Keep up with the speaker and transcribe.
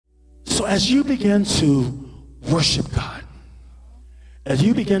So as you begin to worship God, as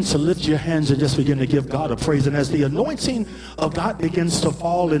you begin to lift your hands and just begin to give God a praise, and as the anointing of God begins to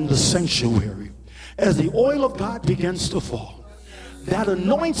fall in the sanctuary, as the oil of God begins to fall, that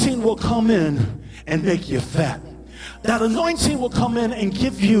anointing will come in and make you fat. That anointing will come in and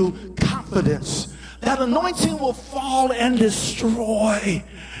give you confidence. That anointing will fall and destroy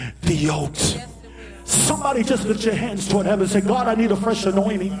the yokes. Somebody just lift your hands toward heaven and say, God, I need a fresh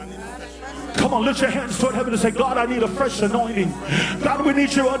anointing. Come on, lift your hands toward heaven and say, God, I need a fresh anointing. God, we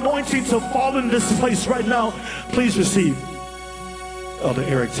need your anointing to fall in this place right now. Please receive Elder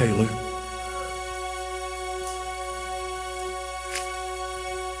Eric Taylor.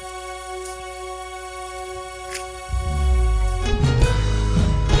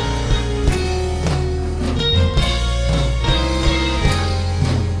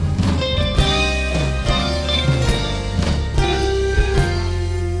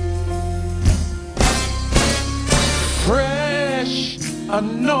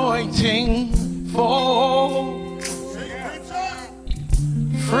 Anointing fall,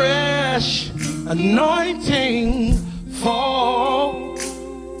 fresh anointing fall.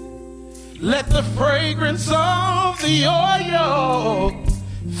 Let the fragrance of the oil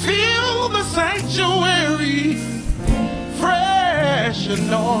fill the sanctuary. Fresh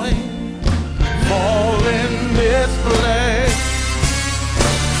anointing fall in this place.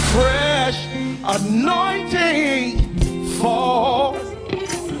 Fresh anointing fall.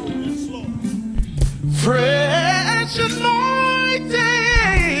 Fresh anointing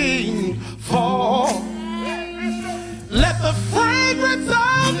fall. Let the fragrance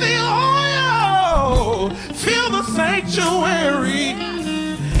of the oil fill the sanctuary.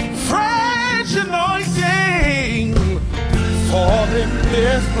 Fresh anointing fall in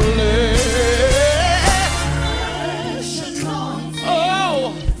this place.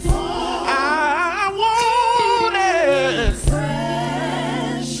 Oh, I want it.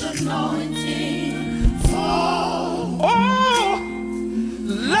 Fresh anointing. Oh,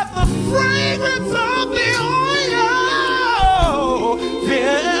 let the fragrance of the oil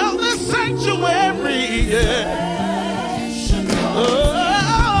fill the sanctuary. Oh,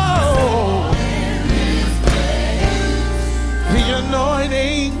 the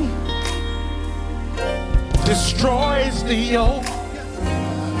anointing destroys the yoke.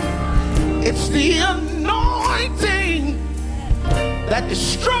 It's the anointing that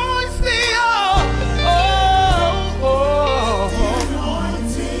destroys the yoke.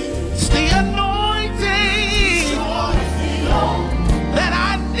 It's the anointing that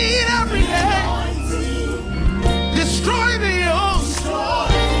I need every day. Destroy the yoke.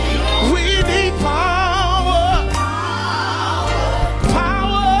 We need power.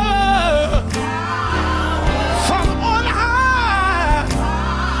 Power from on high.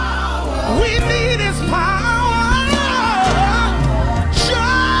 We need his power.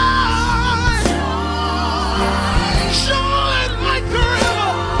 Just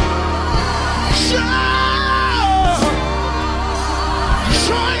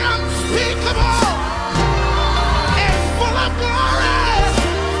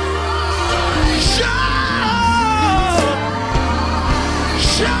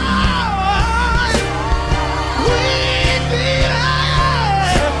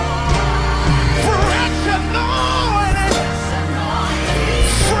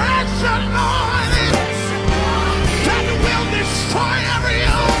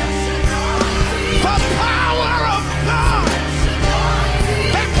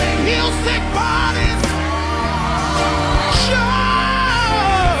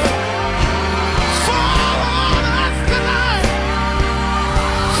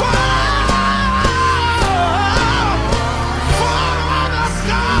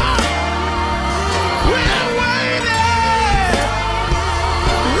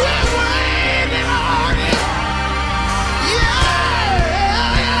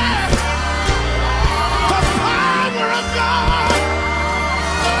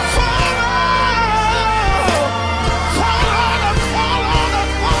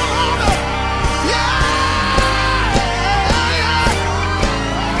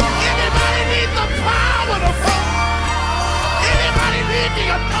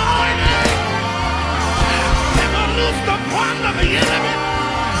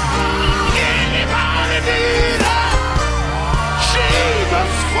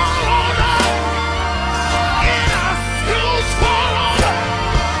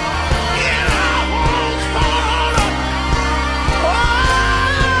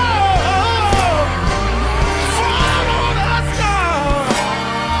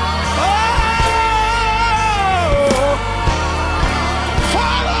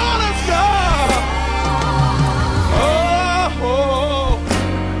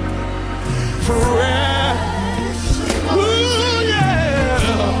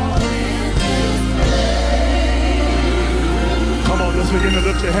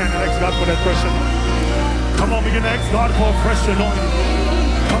lift your hand and ask God for that fresh anointing. Come on, begin to ask God for a fresh anointing.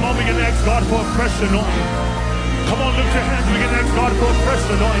 Come on, begin to ask God for a fresh anointing. Come on, lift your hands, begin to ask God for a fresh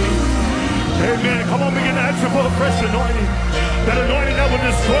anointing. Amen. Come on, begin to ask Him for a fresh anointing. That anointing that will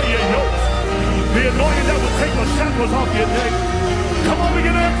destroy your yokes. The anointing that will take the shackles off your neck. Come on,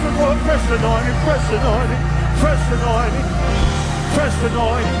 begin to ask Him for a fresh anointing, fresh anointing, fresh anointing, fresh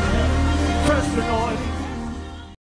anointing, fresh anointing.